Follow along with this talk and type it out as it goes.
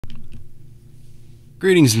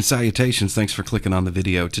Greetings and salutations. Thanks for clicking on the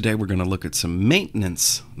video. Today we're going to look at some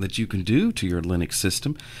maintenance that you can do to your Linux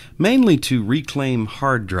system, mainly to reclaim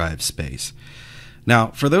hard drive space. Now,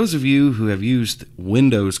 for those of you who have used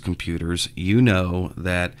Windows computers, you know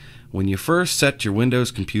that when you first set your Windows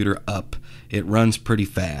computer up, it runs pretty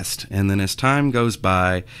fast, and then as time goes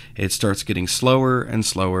by, it starts getting slower and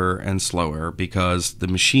slower and slower because the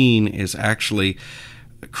machine is actually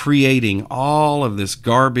creating all of this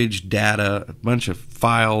garbage data, a bunch of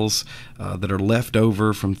files that are left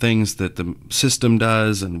over from things that the system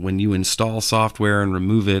does, and when you install software and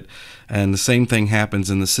remove it. And the same thing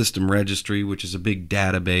happens in the system registry, which is a big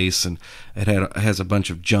database, and it has a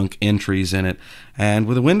bunch of junk entries in it. And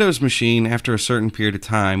with a Windows machine, after a certain period of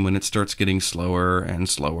time, when it starts getting slower and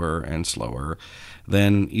slower and slower,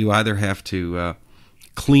 then you either have to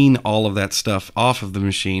clean all of that stuff off of the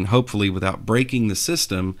machine, hopefully without breaking the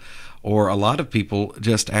system, or a lot of people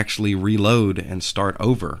just actually reload and start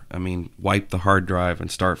over. I mean, wipe the hard drive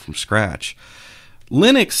and start from scratch.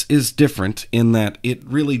 Linux is different in that it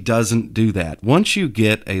really doesn't do that. Once you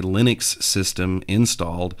get a Linux system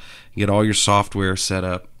installed, get all your software set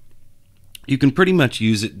up, you can pretty much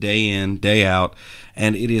use it day in, day out,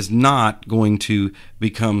 and it is not going to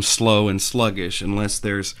become slow and sluggish unless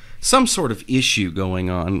there's some sort of issue going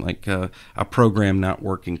on, like a program not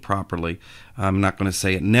working properly. I'm not going to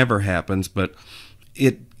say it never happens, but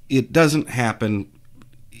it doesn't happen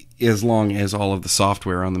as long as all of the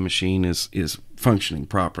software on the machine is functioning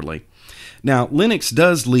properly. Now, Linux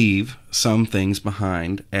does leave some things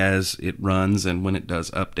behind as it runs and when it does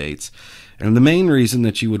updates. And the main reason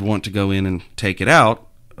that you would want to go in and take it out,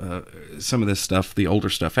 some of this stuff, the older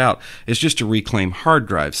stuff out, is just to reclaim hard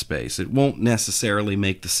drive space. It won't necessarily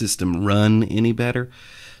make the system run any better.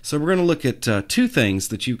 So we're going to look at two things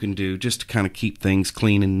that you can do just to kind of keep things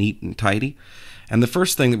clean and neat and tidy. And the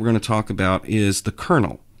first thing that we're going to talk about is the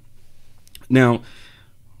kernel. Now,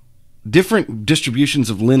 different distributions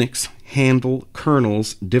of Linux handle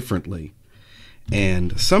kernels differently,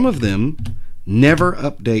 and some of them never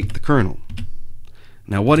update the kernel.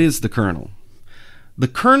 Now, what is the kernel? The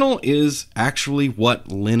kernel is actually what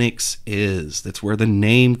Linux is. That's where the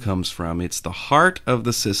name comes from. It's the heart of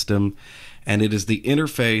the system, and it is the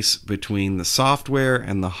interface between the software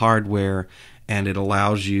and the hardware, and it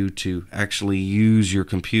allows you to actually use your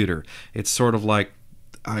computer. It's sort of like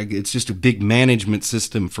it's just a big management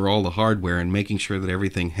system for all the hardware and making sure that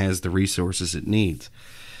everything has the resources it needs.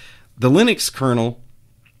 The Linux kernel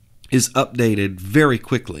is updated very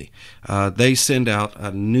quickly. They send out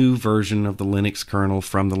a new version of the Linux kernel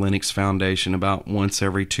from the Linux Foundation about once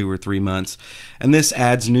every 2 or 3 months, and this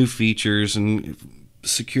adds new features and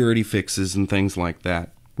security fixes and things like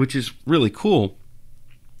that, which is really cool.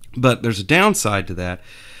 But there's a downside to that.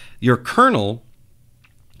 Your kernel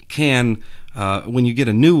can, when you get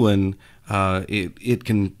a new one, it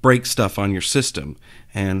can break stuff on your system.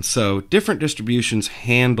 And so different distributions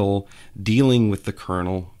handle dealing with the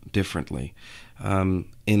kernel differently. In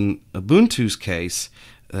Ubuntu's case,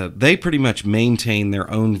 they pretty much maintain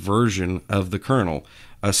their own version of the kernel,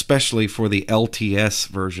 especially for the LTS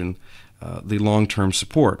version, the long-term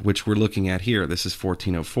support, which we're looking at here. This is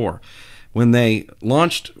 14.04. When they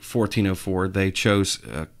launched 14.04, they chose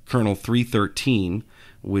kernel 3.13,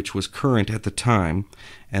 which was current at the time,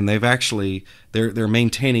 and they're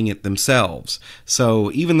maintaining it themselves.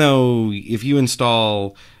 So even though if you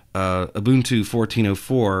install Ubuntu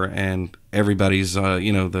 14.04 and everybody's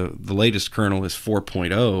the latest kernel is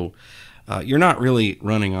 4.0, you're not really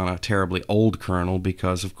running on a terribly old kernel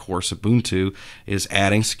because, of course, Ubuntu is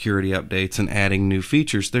adding security updates and adding new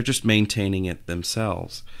features. They're just maintaining it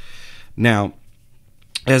themselves. Now,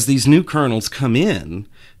 as these new kernels come in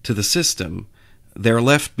to the system, they're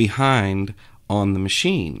left behind on the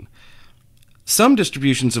machine. Some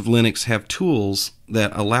distributions of Linux have tools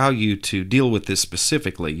that allow you to deal with this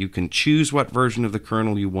specifically. You can choose what version of the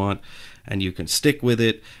kernel you want, and you can stick with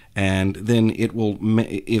it, and then it will,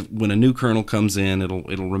 when a new kernel comes in, it'll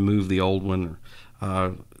remove the old one.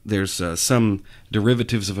 There's some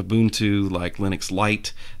derivatives of Ubuntu, like Linux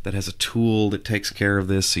Lite, that has a tool that takes care of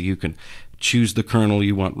this, so you can choose the kernel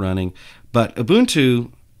you want running. But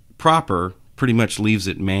Ubuntu proper pretty much leaves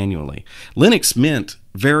it manually. Linux Mint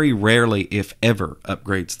very rarely, if ever,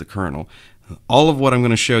 upgrades the kernel. All of what I'm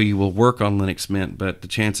going to show you will work on Linux Mint, but the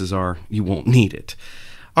chances are you won't need it.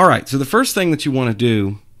 All right, so the first thing that you want to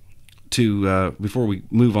do before we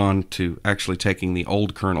move on to actually taking the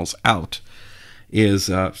old kernels out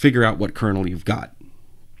is figure out what kernel you've got.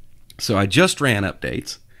 So I just ran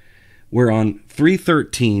updates. We're on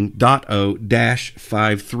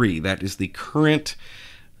 3.13.0-53. That is the current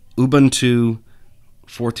Ubuntu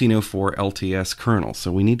 1404 LTS kernel.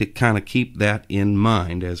 So we need to kind of keep that in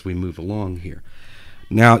mind as we move along here.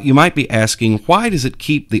 Now, you might be asking, why does it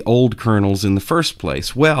keep the old kernels in the first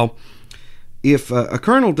place? Well, if a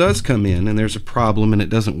kernel does come in and there's a problem and it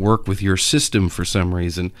doesn't work with your system for some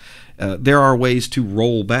reason, there are ways to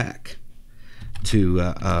roll back to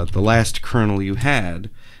the last kernel you had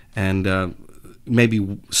and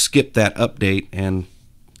maybe skip that update and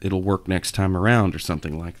it'll work next time around or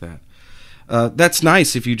something like that. That's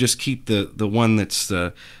nice if you just keep the one that's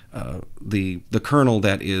the kernel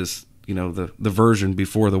that is, you know, the version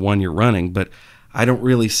before the one you're running, but I don't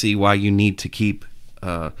really see why you need to keep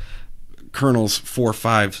kernels 4,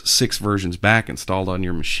 5, 6 versions back installed on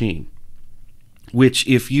your machine. Which,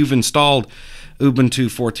 if you've installed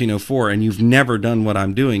Ubuntu 1404 and you've never done what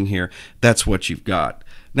I'm doing here, that's what you've got.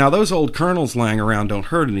 Now, those old kernels lying around don't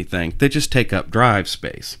hurt anything. They just take up drive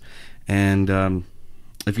space. And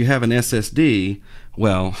if you have an SSD,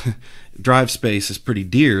 well, drive space is pretty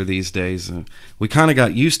dear these days. We kind of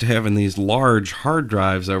got used to having these large hard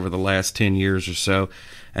drives over the last 10 years or so.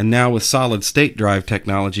 And now with solid state drive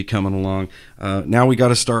technology coming along, now we got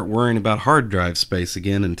to start worrying about hard drive space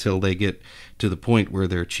again until they get to the point where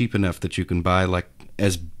they're cheap enough that you can buy like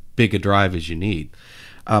as big a drive as you need.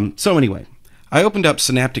 So anyway, I opened up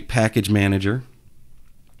Synaptic Package Manager,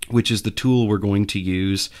 which is the tool we're going to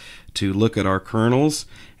use to look at our kernels,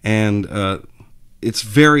 and it's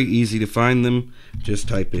very easy to find them. Just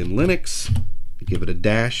type in Linux, give it a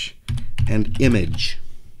dash, and image,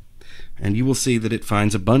 and you will see that it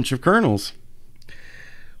finds a bunch of kernels.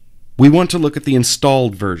 We want to look at the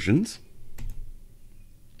installed versions,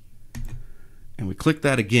 and we click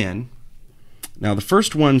that again. Now the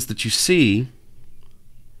first ones that you see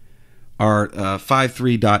are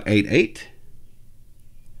 53.88,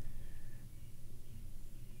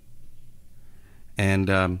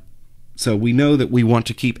 and so we know that we want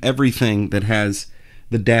to keep everything that has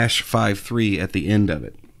the -53 at the end of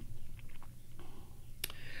it.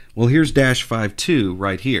 Well, here's -52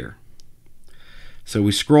 right here. So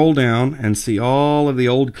we scroll down and see all of the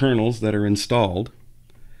old kernels that are installed,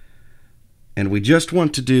 and we just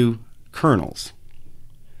want to do kernels.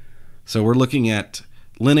 So we're looking at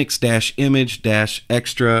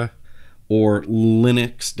Linux-image-extra or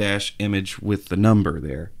Linux-image with the number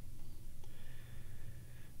there.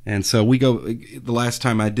 And so we go, the last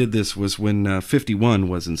time I did this was when 51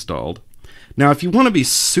 was installed. Now, if you want to be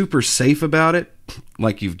super safe about it,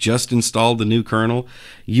 like you've just installed the new kernel,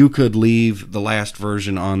 you could leave the last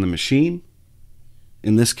version on the machine.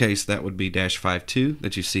 In this case, that would be -52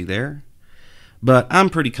 that you see there. But I'm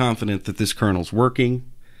pretty confident that this kernel's working.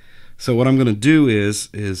 So what I'm going to do is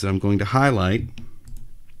I'm going to highlight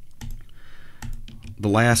the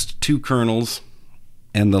last 2 kernels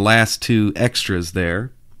and the last 2 extras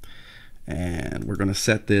there. And we're going to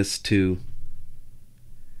set this to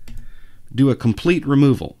do a complete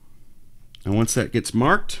removal. And once that gets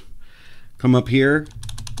marked, come up here,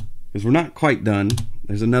 because we're not quite done.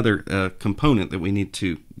 There's another component that we need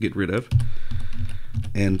to get rid of,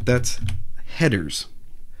 and that's headers,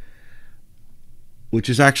 which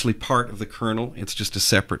is actually part of the kernel. It's just a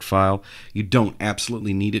separate file. You don't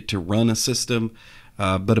absolutely need it to run a system,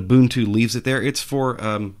 but Ubuntu leaves it there. It's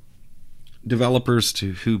for developers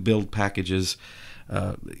who build packages,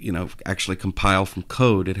 actually compile from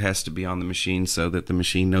code. It has to be on the machine so that the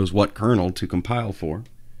machine knows what kernel to compile for.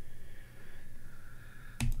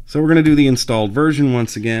 So we're going to do the installed version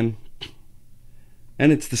once again,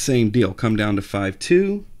 and it's the same deal. Come down to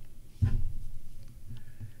 5.2,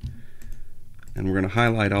 and we're going to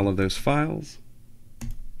highlight all of those files,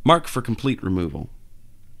 mark for complete removal.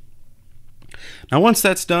 Now once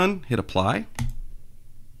that's done, hit apply,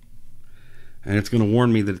 and it's going to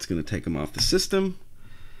warn me that it's going to take them off the system,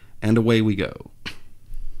 and away we go.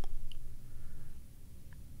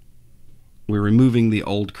 We're removing the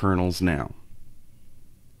old kernels now.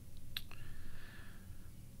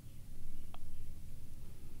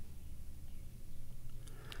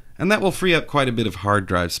 And that will free up quite a bit of hard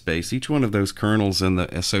drive space. Each one of those kernels and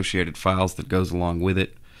the associated files that goes along with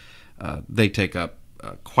it, they take up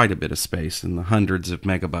quite a bit of space, in the hundreds of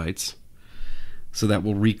megabytes. So that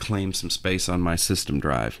will reclaim some space on my system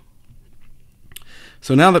drive.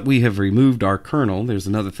 So now that we have removed our kernel, there's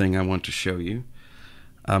another thing I want to show you.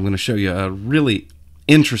 I'm going to show you a really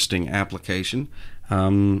interesting application.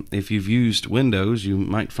 If you've used Windows, you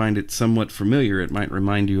might find it somewhat familiar. It might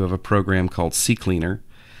remind you of a program called CCleaner.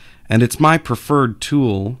 And it's my preferred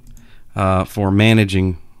tool for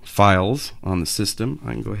managing files on the system.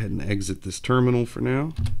 I can go ahead and exit this terminal for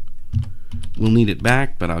now. We'll need it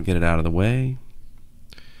back, but I'll get it out of the way.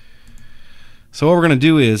 So what we're going to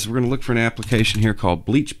do is we're going to look for an application here called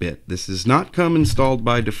BleachBit. This does not come installed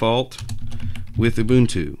by default with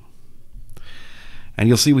Ubuntu. And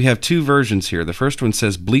you'll see we have two versions here. The first one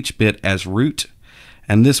says BleachBit as root,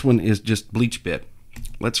 and this one is just BleachBit.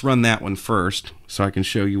 Let's run that one first so I can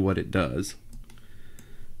show you what it does.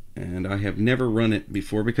 And I have never run it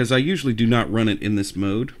before because I usually do not run it in this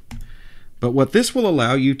mode. But what this will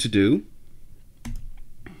allow you to do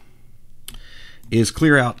is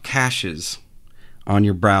clear out caches on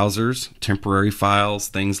your browsers, temporary files,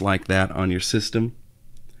 things like that on your system.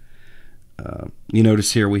 You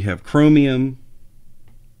notice here we have Chromium,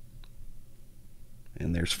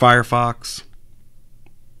 and there's Firefox.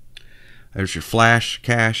 There's your Flash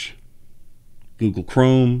cache, Google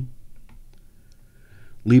Chrome,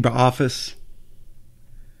 LibreOffice,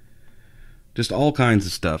 just all kinds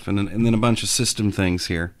of stuff, and then a bunch of system things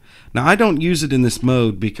here. Now I don't use it in this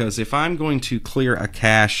mode because if I'm going to clear a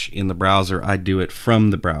cache in the browser, I do it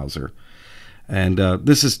from the browser. And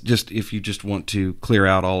this is just if you just want to clear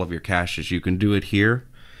out all of your caches, you can do it here.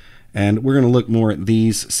 And we're going to look more at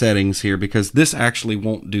these settings here because this actually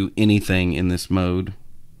won't do anything in this mode.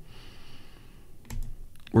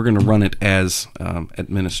 We're going to run it as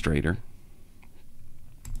administrator.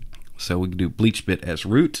 So we can do BleachBit as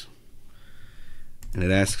root, and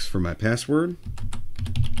it asks for my password.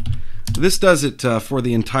 This does it for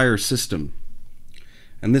the entire system,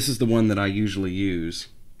 and this is the one that I usually use.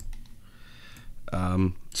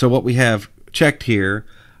 So what we have checked here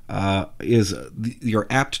is your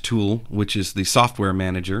apt tool, which is the software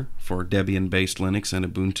manager for Debian-based Linux and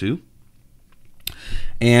Ubuntu.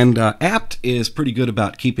 And apt is pretty good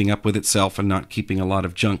about keeping up with itself and not keeping a lot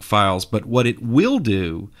of junk files, but what it will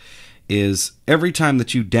do is every time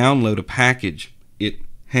that you download a package, it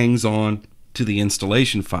hangs on to the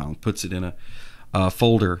installation file, puts it in a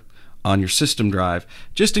folder on your system drive,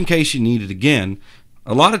 just in case you need it again.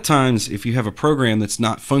 A lot of times, if you have a program that's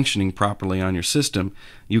not functioning properly on your system,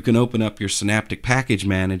 you can open up your Synaptic Package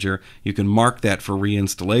Manager, you can mark that for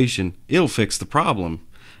reinstallation, it'll fix the problem.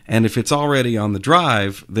 And if it's already on the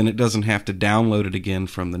drive, then it doesn't have to download it again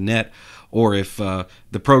from the net, or if the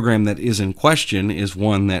program that is in question is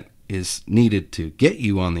one that is needed to get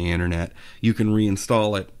you on the internet, you can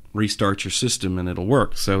reinstall it, restart your system, and it'll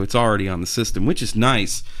work. So it's already on the system, which is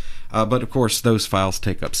nice. But of course those files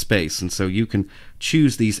take up space, and so you can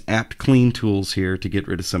choose these aptclean tools here to get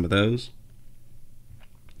rid of some of those.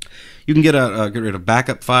 You can get rid of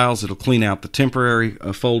backup files. It'll clean out the temporary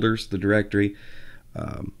folders, the directory.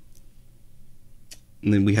 And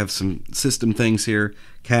then we have some system things here,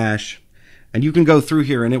 cache, and you can go through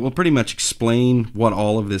here and it will pretty much explain what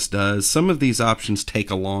all of this does. Some of these options take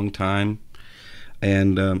a long time,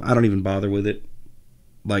 and I don't even bother with it.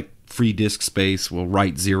 Like free disk space will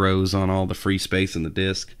write zeros on all the free space in the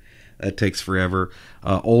disk. That takes forever.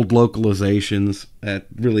 Old localizations, that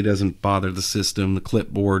really doesn't bother the system. The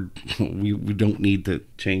clipboard, we don't need to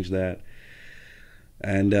change that.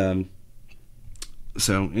 And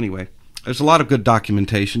so anyway, there's a lot of good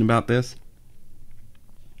documentation about this.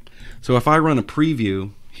 So if I run a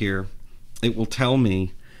preview here, it will tell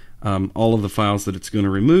me all of the files that it's going to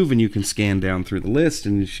remove, and you can scan down through the list,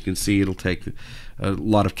 and as you can see, it'll take a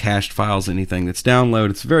lot of cached files, anything that's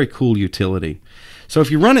downloaded. It's a very cool utility. So if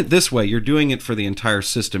you run it this way, you're doing it for the entire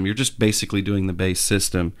system. You're just basically doing the base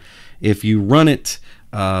system. If you run it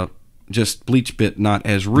just BleachBit not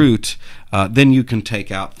as root, then you can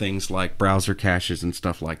take out things like browser caches and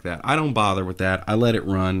stuff like that. I don't bother with that. I let it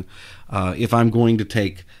run. If I'm going to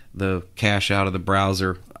take the cache out of the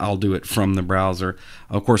browser, I'll do it from the browser.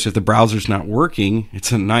 Of course, if the browser's not working,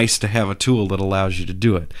 it's nice to have a tool that allows you to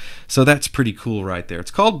do it. So that's pretty cool right there.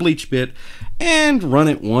 It's called BleachBit, and run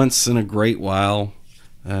it once in a great while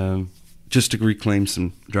just to reclaim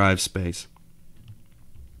some drive space.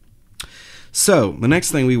 So the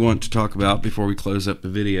next thing we want to talk about before we close up the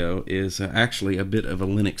video is actually a bit of a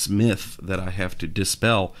Linux myth that I have to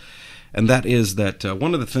dispel. And that is that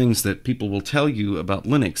one of the things that people will tell you about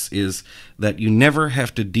Linux is that you never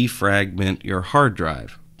have to defragment your hard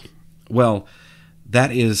drive. Well,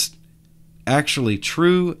 that is actually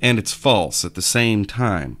true and it's false at the same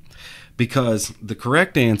time, because the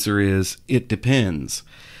correct answer is it depends.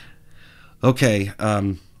 Okay,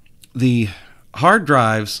 the hard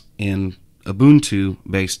drives in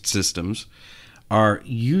Ubuntu-based systems are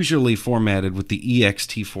usually formatted with the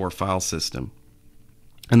ext4 file system.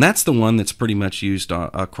 And that's the one that's pretty much used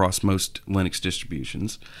across most Linux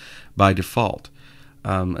distributions by default,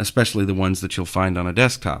 especially the ones that you'll find on a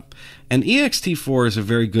desktop. And ext4 is a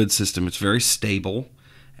very good system. It's very stable,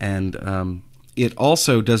 and it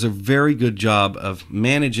also does a very good job of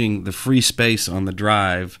managing the free space on the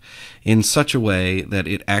drive in such a way that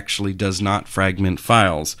it actually does not fragment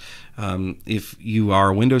files. If you are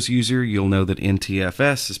a Windows user, you'll know that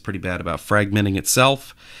NTFS is pretty bad about fragmenting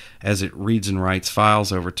itself as it reads and writes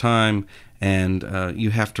files over time, and you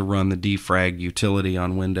have to run the defrag utility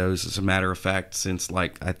on Windows. As a matter of fact, since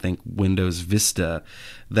I think Windows Vista,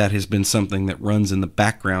 that has been something that runs in the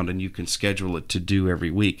background and you can schedule it to do every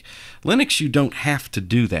week. Linux, you don't have to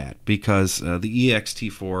do that because the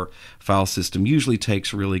ext4 file system usually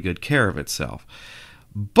takes really good care of itself.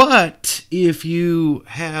 But if you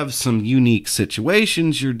have some unique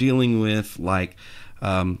situations you're dealing with, like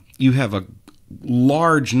you have a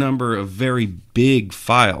large number of very big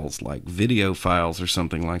files, like video files or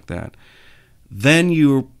something like that, then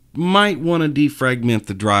you might want to defragment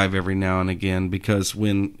the drive every now and again, because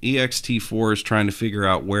when ext4 is trying to figure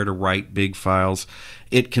out where to write big files,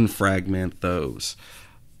 it can fragment those.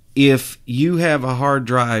 If you have a hard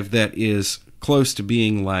drive that is close to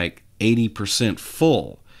being like 80%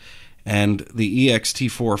 full, and the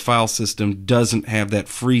ext4 file system doesn't have that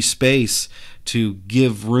free space to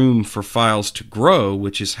give room for files to grow,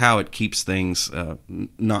 which is how it keeps things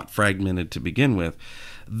not fragmented to begin with,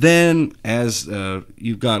 then as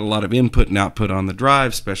you've got a lot of input and output on the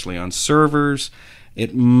drive, especially on servers,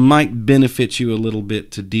 it might benefit you a little bit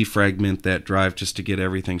to defragment that drive just to get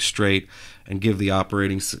everything straight and give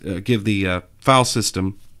the file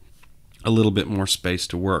system a little bit more space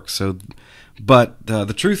to work. But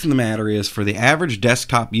the truth of the matter is, for the average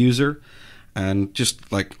desktop user and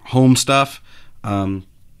just like home stuff,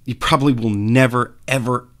 you probably will never,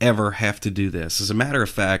 ever, ever have to do this. As a matter of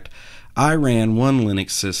fact, I ran one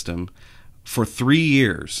Linux system for 3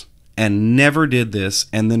 years and never did this.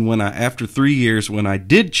 And then after 3 years, when I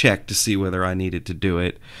did check to see whether I needed to do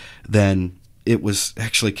it, then it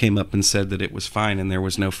actually came up and said that it was fine and there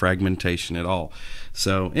was no fragmentation at all.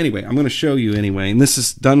 So anyway, I'm going to show you anyway, and this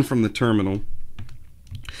is done from the terminal.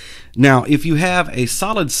 Now, if you have a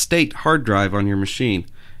solid state hard drive on your machine,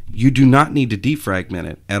 you do not need to defragment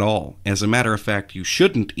it at all. As a matter of fact, you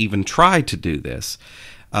shouldn't even try to do this.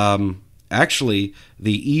 Actually,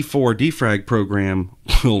 the E4 defrag program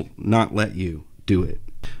will not let you do it.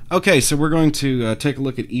 Okay, so we're going to take a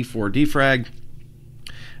look at E4 defrag,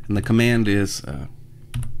 and the command is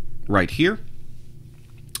right here.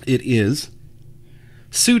 It is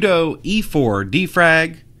sudo E4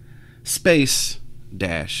 defrag space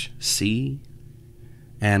 -C,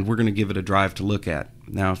 and we're going to give it a drive to look at.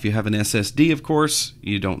 Now, if you have an SSD, of course,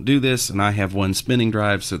 you don't do this, and I have one spinning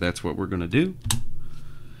drive, so that's what we're going to do.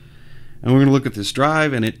 And we're going to look at this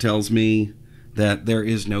drive, and it tells me that there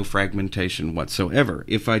is no fragmentation whatsoever.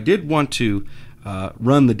 If I did want to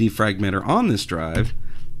run the defragmenter on this drive,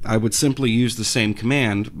 I would simply use the same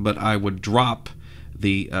command, but I would drop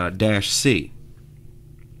the -C.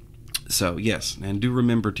 So yes, and do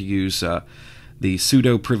remember to use the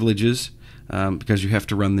sudo privileges, because you have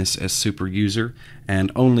to run this as super user,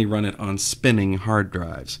 and only run it on spinning hard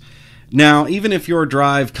drives. Now, even if your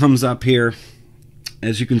drive comes up here,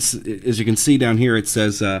 as you can see down here, it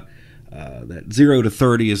says that 0 to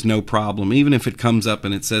 30 is no problem. Even if it comes up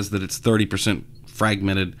and it says that it's 30%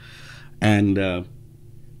 fragmented, and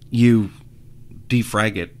you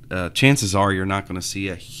defrag it, chances are you're not going to see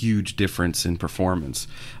a huge difference in performance,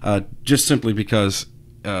 just simply because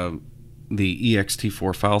the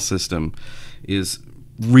ext4 file system is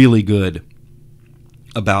really good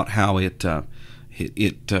about how it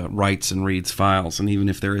writes and reads files, and even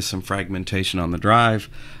if there is some fragmentation on the drive,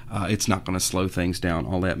 it's not going to slow things down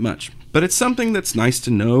all that much. But it's something that's nice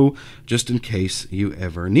to know just in case you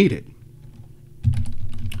ever need it.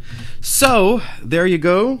 So there you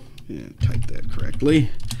go. Type that correctly.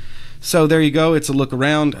 So there you go. It's a look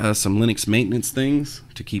around, some Linux maintenance things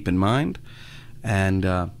to keep in mind, and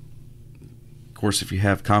of course, if you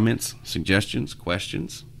have comments, suggestions,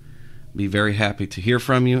 questions, be very happy to hear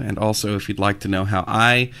from you. And also, if you'd like to know how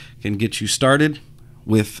I can get you started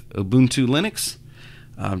with Ubuntu Linux,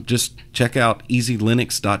 just check out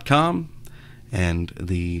easylinux.com, and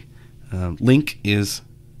the link is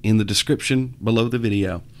in the description below the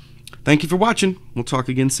video. Thank you for watching. We'll talk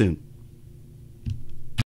again soon.